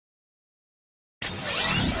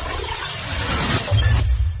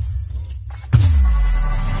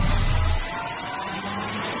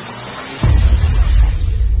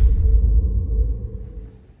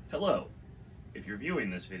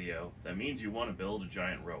viewing this video, that means you want to build a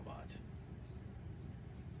giant robot.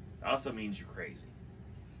 It also means you're crazy.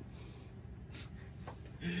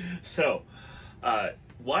 So,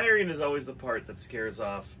 wiring is always the part that scares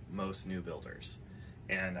off most new builders.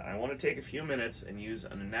 And I want to take a few minutes and use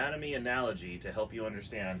an anatomy analogy to help you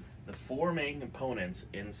understand the 4 main components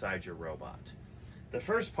inside your robot. The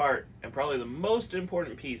first part, and probably the most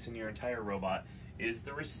important piece in your entire robot, is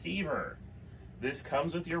the receiver. This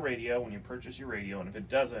comes with your radio when you purchase your radio, and if it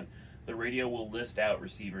doesn't, the radio will list out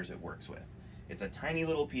receivers it works with. It's a tiny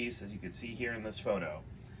little piece, as you can see here in this photo.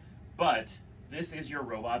 But this is your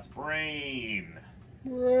robot's brain.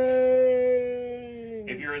 Brains.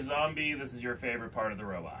 If you're a zombie, this is your favorite part of the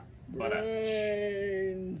robot.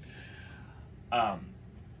 Brains.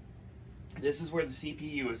 This is where the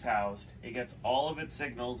CPU is housed. It gets all of its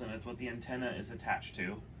signals, and it's what the antenna is attached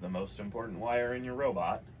to, the most important wire in your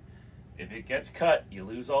robot. If it gets cut, you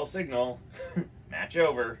lose all signal. Match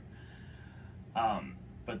over.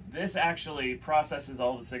 But this actually processes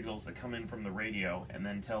all the signals that come in from the radio and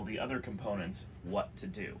then tell the other components what to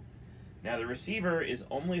do. Now, the receiver is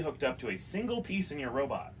only hooked up to a single piece in your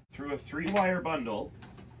robot through a 3-wire bundle.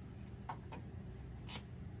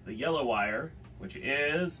 The yellow wire, which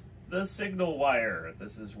is the signal wire.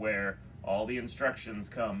 This is where all the instructions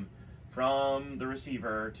come from the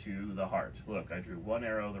receiver to the heart. Look, I drew one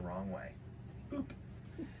arrow the wrong way. Boop.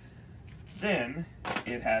 Then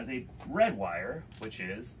it has a red wire, which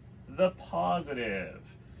is the positive.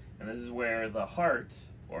 And this is where the heart,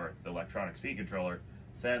 or the electronic speed controller,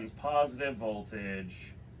 sends positive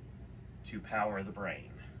voltage to power the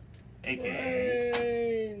brain,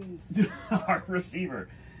 aka our receiver.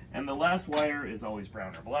 And the last wire is always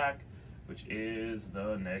brown or black, which is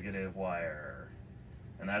the negative wire.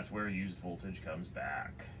 And that's where used voltage comes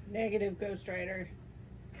back. Negative Ghost Rider.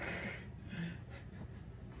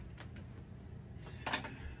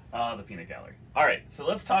 The peanut gallery. All right, so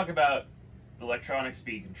let's talk about the electronic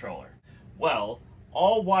speed controller. Well,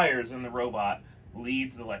 all wires in the robot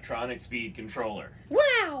lead to the electronic speed controller.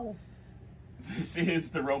 Wow! This is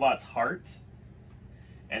the robot's heart,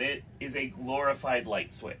 and it is a glorified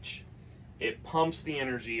light switch. It pumps the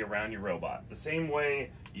energy around your robot. The same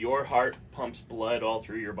way your heart pumps blood all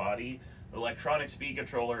through your body, the electronic speed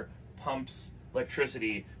controller pumps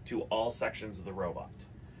electricity to all sections of the robot.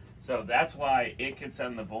 So that's why it can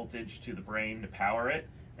send the voltage to the brain to power it,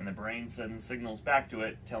 and the brain sends signals back to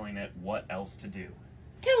it telling it what else to do.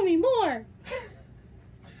 Tell me more!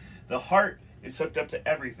 The heart is hooked up to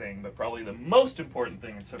everything, but probably the most important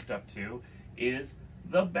thing it's hooked up to is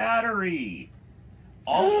the battery.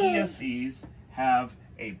 All ESCs have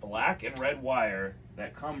a black and red wire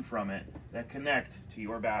that come from it that connect to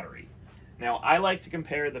your battery. Now, I like to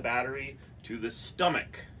compare the battery to the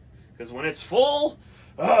stomach, because when it's full,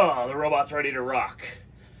 oh, the robot's ready to rock.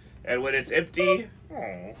 And when it's empty,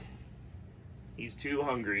 oh, he's too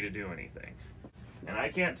hungry to do anything. And I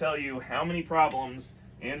can't tell you how many problems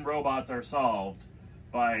in robots are solved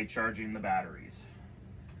by charging the batteries.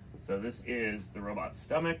 So this is the robot's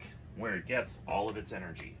stomach, where it gets all of its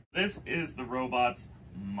energy. This is the robot's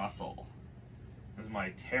muscle. This is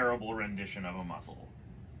my terrible rendition of a muscle.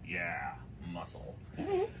 Yeah, muscle.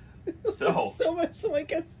 So much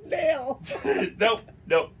like a snail.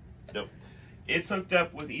 Nope. It's hooked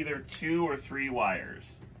up with either 2 or 3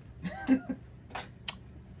 wires.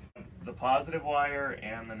 The positive wire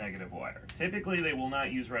and the negative wire. Typically, they will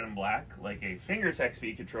not use red and black, like a fingertech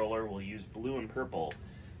speed controller will use blue and purple,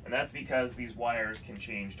 and that's because these wires can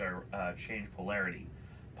change polarity.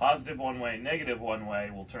 Positive one way, negative one way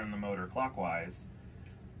will turn the motor clockwise,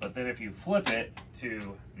 but then if you flip it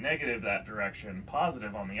to negative that direction,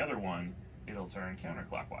 positive on the other one, it'll turn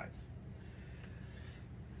counterclockwise.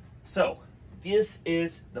 So, this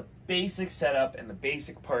is the basic setup and the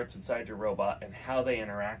basic parts inside your robot and how they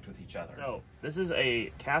interact with each other. So, this is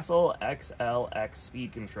a Castle XLX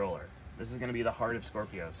speed controller. This is going to be the heart of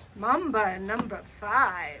Skorpios. Mamba number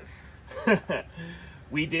 5.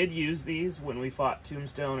 We did use these when we fought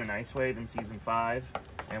Tombstone and Icewave in Season 5,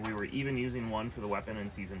 and we were even using one for the weapon in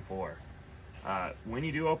Season 4. When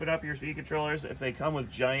you do open up your speed controllers, if they come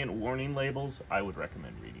with giant warning labels, I would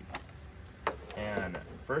recommend reading them. And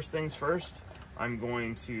first things first, I'm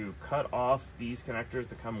going to cut off these connectors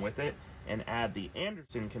that come with it and add the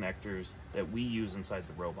Anderson connectors that we use inside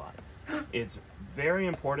the robot. It's very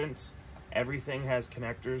important everything has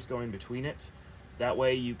connectors going between it. That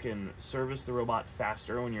way you can service the robot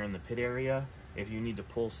faster when you're in the pit area. If you need to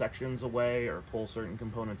pull sections away or pull certain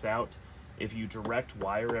components out, if you direct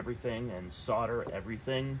wire everything and solder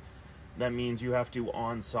everything, that means you have to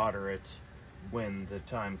on-solder it when the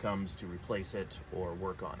time comes to replace it or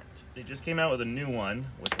work on it. They just came out with a new one,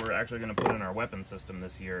 which we're actually going to put in our weapon system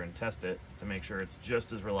this year and test it to make sure it's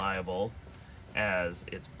just as reliable as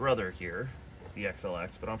its brother here, the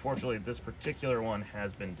XLX, but unfortunately this particular one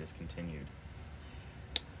has been discontinued.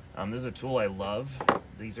 This is a tool I love.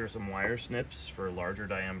 These are some wire snips for larger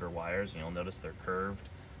diameter wires, and you'll notice they're curved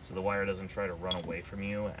so the wire doesn't try to run away from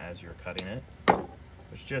you as you're cutting it,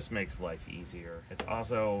 which just makes life easier. It's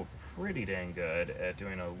also pretty dang good at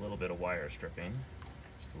doing a little bit of wire stripping.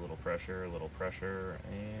 Just a little pressure,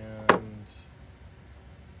 and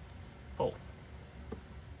pull.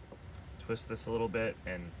 Twist this a little bit,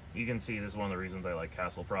 and you can see this is one of the reasons I like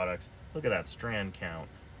Castle products. Look at that strand count.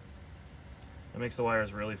 It makes the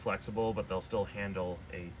wires really flexible, but they'll still handle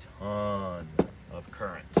a ton of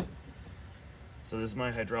current. So this is my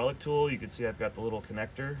hydraulic tool. You can see I've got the little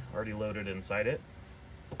connector already loaded inside it.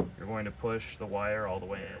 You're going to push the wire all the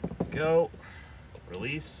way in. Go.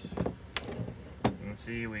 Release. You can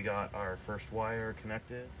see we got our first wire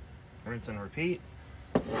connected. Rinse and repeat.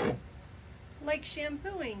 Like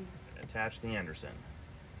shampooing. Attach the Anderson.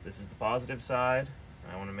 This is the positive side.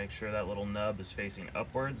 I want to make sure that little nub is facing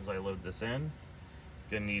upwards as I load this in.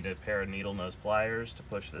 Gonna need a pair of needle nose pliers to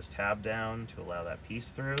push this tab down to allow that piece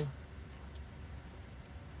through.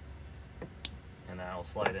 And that'll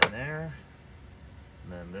slide in there.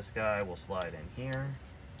 And then this guy will slide in here.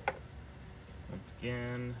 Once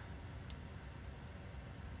again.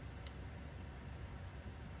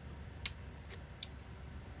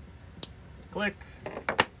 Click.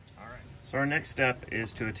 Alright. So our next step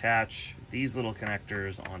is to attach these little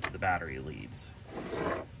connectors onto the battery leads.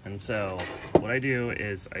 And so what I do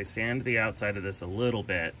is I sand the outside of this a little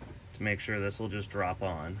bit to make sure this will just drop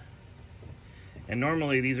on. And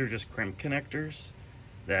normally these are just crimp connectors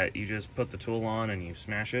that you just put the tool on and you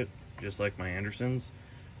smash it, just like my Andersons.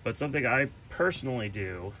 But something I personally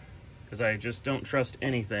do, because I just don't trust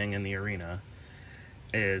anything in the arena,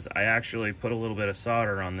 is I actually put a little bit of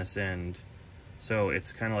solder on this end so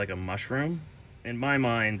it's kind of like a mushroom. In my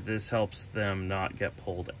mind, this helps them not get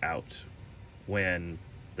pulled out when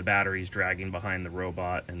the battery's dragging behind the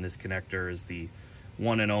robot, and this connector is the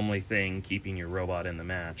one and only thing keeping your robot in the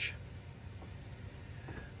match.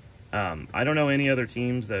 I don't know any other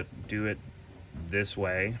teams that do it this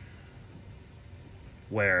way,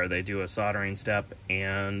 where they do a soldering step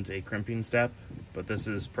and a crimping step, but this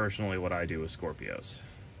is personally what I do with Skorpios.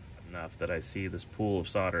 Enough that I see this pool of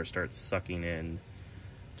solder start sucking in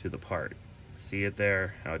to the part. See it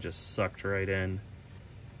there? How it just sucked right in?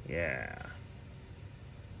 Yeah.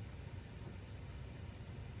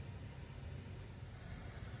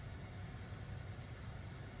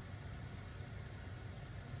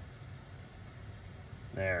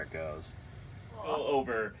 There it goes. Go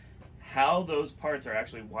over how those parts are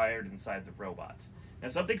actually wired inside the robot. Now,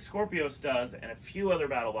 something Skorpios does, and a few other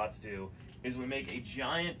BattleBots do, is we make a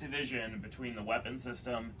giant division between the weapon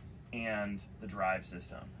system and the drive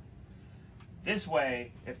system. This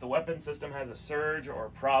way, if the weapon system has a surge or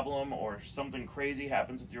a problem or something crazy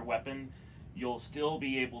happens with your weapon, you'll still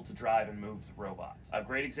be able to drive and move the robot. A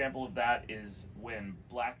great example of that is when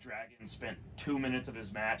Black Dragon spent 2 minutes of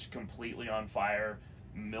his match completely on fire,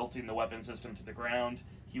 melting the weapon system to the ground.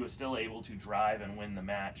 He was still able to drive and win the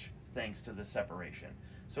match thanks to the separation.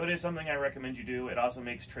 So it is something I recommend you do. It also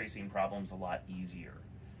makes tracing problems a lot easier.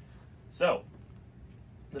 So,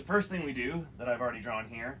 the first thing we do, that I've already drawn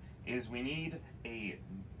here, is we need a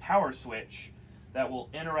power switch that will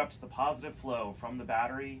interrupt the positive flow from the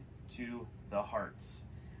battery to the hearts.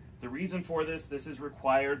 The reason for this is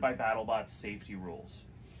required by BattleBots safety rules.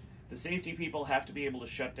 The safety people have to be able to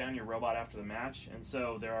shut down your robot after the match, and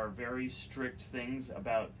so there are very strict things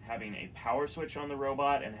about having a power switch on the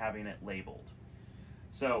robot and having it labeled.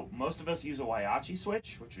 So most of us use a Waiachi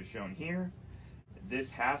switch, which is shown here.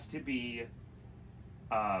 This has to be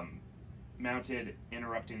mounted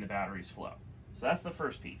interrupting the battery's flow. So that's the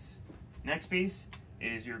first piece. Next piece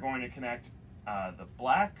is you're going to connect the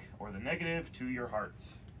black or the negative to your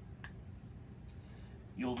hearts.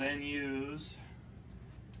 You'll then use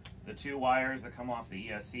the 2 wires that come off the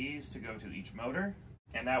ESCs to go to each motor,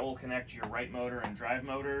 and that will connect your right motor and drive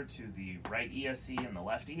motor to the right ESC and the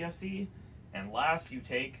left ESC. And last, you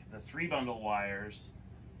take the 3 bundle wires.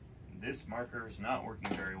 This marker is not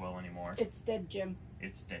working very well anymore. It's dead, Jim.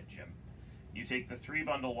 It's dead, Jim. You take the 3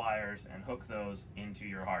 bundle wires and hook those into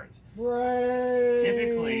your hearts.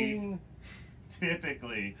 Brain.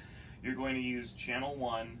 Typically, you're going to use channel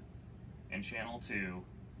 1 and channel 2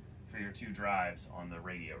 for your 2 drives on the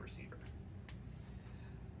radio receiver.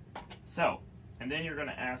 So, and then you're going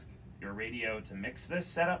to ask your radio to mix this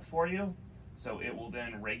setup for you. So it will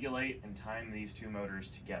then regulate and time these two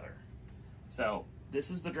motors together. So this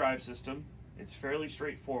is the drive system. It's fairly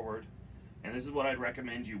straightforward. And this is what I'd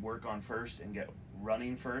recommend you work on first and get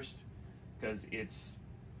running first, because it's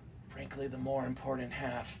frankly the more important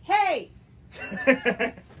half. Hey!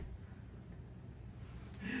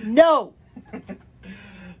 No!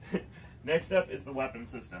 Next up is the weapon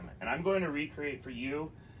system, and I'm going to recreate for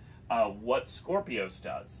you what Skorpios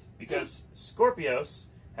does, because Skorpios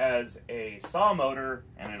has a saw motor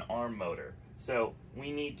and an arm motor, so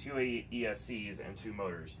we need two ESCs and two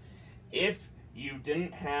motors. If you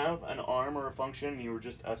didn't have an arm or a function, you were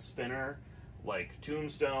just a spinner like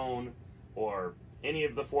Tombstone or any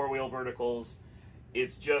of the four-wheel verticals,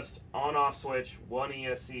 it's just on-off switch, one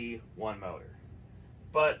ESC, one motor.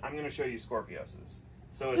 But I'm going to show you Skorpios's.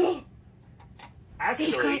 So it's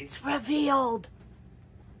actually Secrets revealed.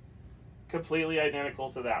 completely identical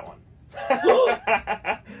to that one.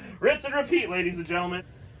 Rinse and repeat, ladies and gentlemen.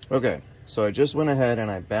 Okay, so I just went ahead and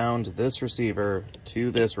I bound this receiver to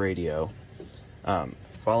this radio,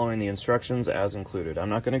 following the instructions as included. I'm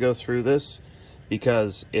not going to go through this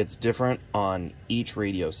because it's different on each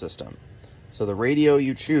radio system. So the radio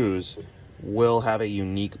you choose will have a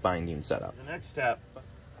unique binding setup. The next step,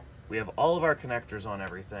 we have all of our connectors on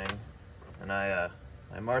everything, and I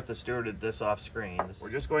Martha Stewarted this off screen. We're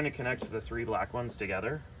just going to connect the three black ones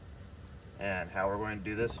together, and how we're going to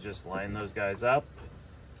do this is just line those guys up,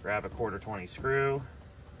 grab a 1/4-20 screw,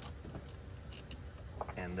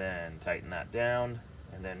 and then tighten that down,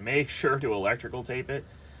 and then make sure to electrical tape it.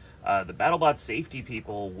 The BattleBots safety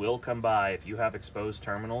people will come by if you have exposed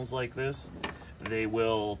terminals like this. They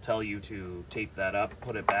will tell you to tape that up,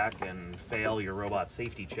 put it back, and fail your robot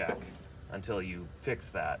safety check until you fix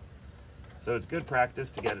that. So it's good practice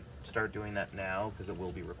to start doing that now, because it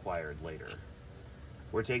will be required later.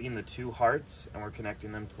 We're taking the two hearts and we're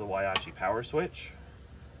connecting them to the Waiachi power switch.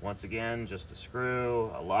 Once again, just a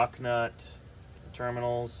screw, a lock nut,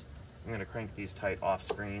 terminals. I'm going to crank these tight off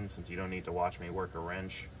screen since you don't need to watch me work a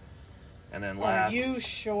wrench. And then last... Are you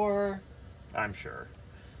sure? I'm sure.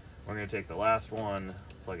 We're going to take the last one,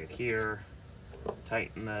 plug it here,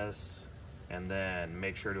 tighten this, and then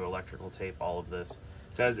make sure to electrical tape all of this.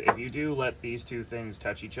 Because if you do let these two things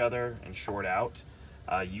touch each other and short out,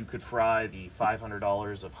 you could fry the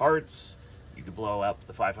 $500 of hearts, you could blow up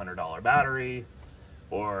the $500 battery,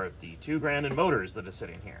 or the $2,000 in motors that is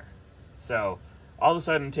sitting here. So all of a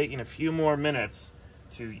sudden, taking a few more minutes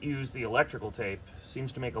to use the electrical tape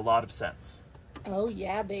seems to make a lot of sense. Oh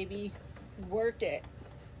yeah, baby. Work it.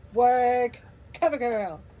 Work. Cover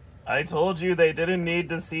girl. I told you they didn't need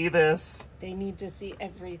to see this. They need to see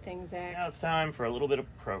everything, Zach. Now it's time for a little bit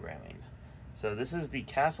of programming. So this is the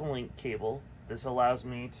Castle Link cable. This allows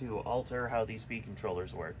me to alter how these speed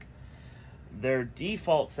controllers work. Their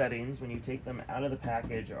default settings, when you take them out of the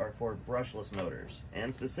package, are for brushless motors,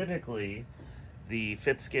 and specifically the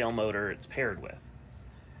 5th scale motor it's paired with.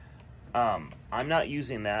 I'm not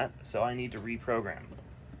using that, so I need to reprogram them.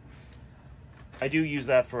 I do use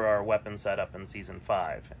that for our weapon setup in Season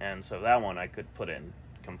 5, and so that one I could put in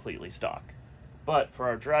completely stock. But for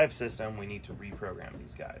our drive system, we need to reprogram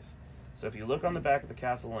these guys. So if you look on the back of the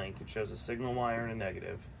Castle Link, it shows a signal wire and a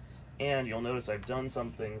negative, and you'll notice I've done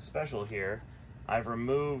something special here. I've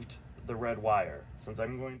removed the red wire. Since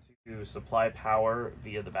I'm going to supply power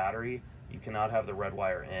via the battery, you cannot have the red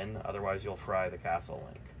wire in, otherwise you'll fry the Castle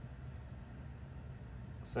Link.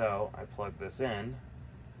 So I plug this in.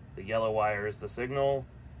 The yellow wire is the signal,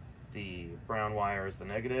 the brown wire is the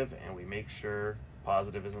negative, and we make sure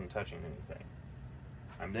positive isn't touching anything.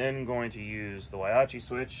 I'm then going to use the Waiachi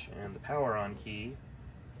switch and the power on key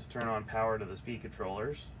to turn on power to the speed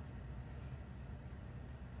controllers.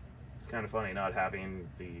 It's kind of funny not having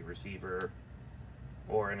the receiver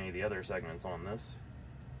or any of the other segments on this.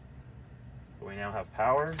 But we now have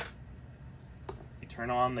power. We turn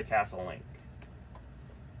on the Castle Link.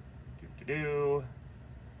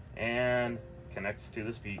 And connects to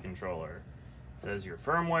the speed controller. It says your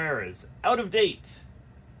firmware is out of date.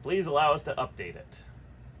 Please allow us to update it.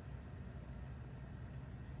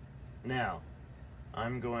 Now,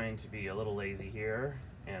 I'm going to be a little lazy here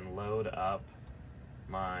and load up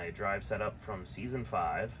my drive setup from Season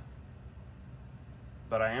 5.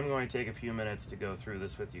 But I am going to take a few minutes to go through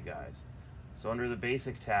this with you guys. So under the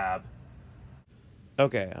Basic tab,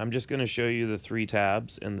 okay, I'm just going to show you the 3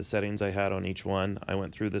 tabs and the settings I had on each one. I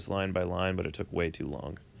went through this line by line, but it took way too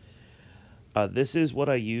long. This is what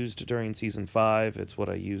I used during Season 5. It's what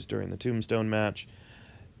I used during the Tombstone match.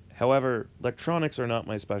 However, electronics are not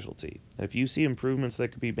my specialty. If you see improvements that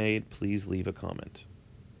could be made, please leave a comment.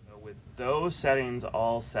 With those settings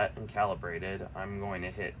all set and calibrated, I'm going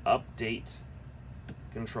to hit Update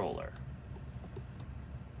Controller.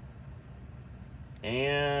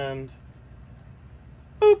 And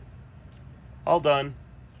boop! All done.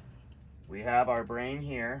 We have our brain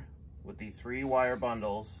here with the 3 wire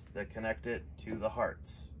bundles that connect it to the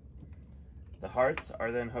hearts. The hearts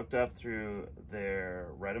are then hooked up through their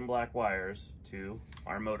red and black wires to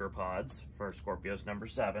our motor pods for Skorpios number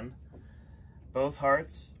 7. Both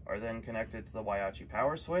hearts are then connected to the Waiachi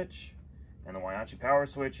power switch, and the Waiachi power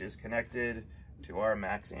switch is connected to our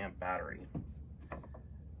max amp battery.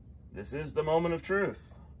 This is the moment of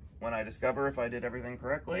truth, when I discover if I did everything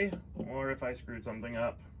correctly or if I screwed something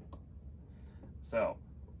up. So,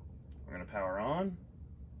 we're going to power on.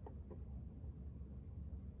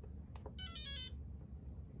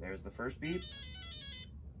 There's the first beep,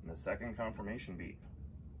 and the second confirmation beep.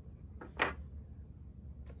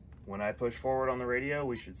 When I push forward on the radio,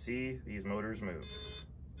 we should see these motors move.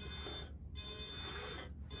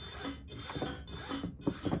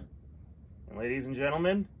 And ladies and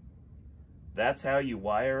gentlemen, that's how you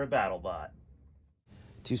wire a BattleBot.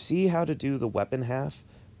 To see how to do the weapon half,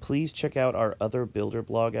 please check out our other Builder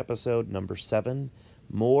Blog episode number 7,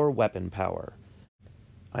 More Weapon Power.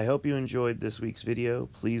 I hope you enjoyed this week's video.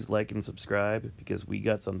 Please like and subscribe because we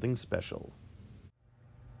got something special.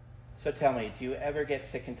 So tell me, do you ever get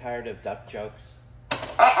sick and tired of duck jokes?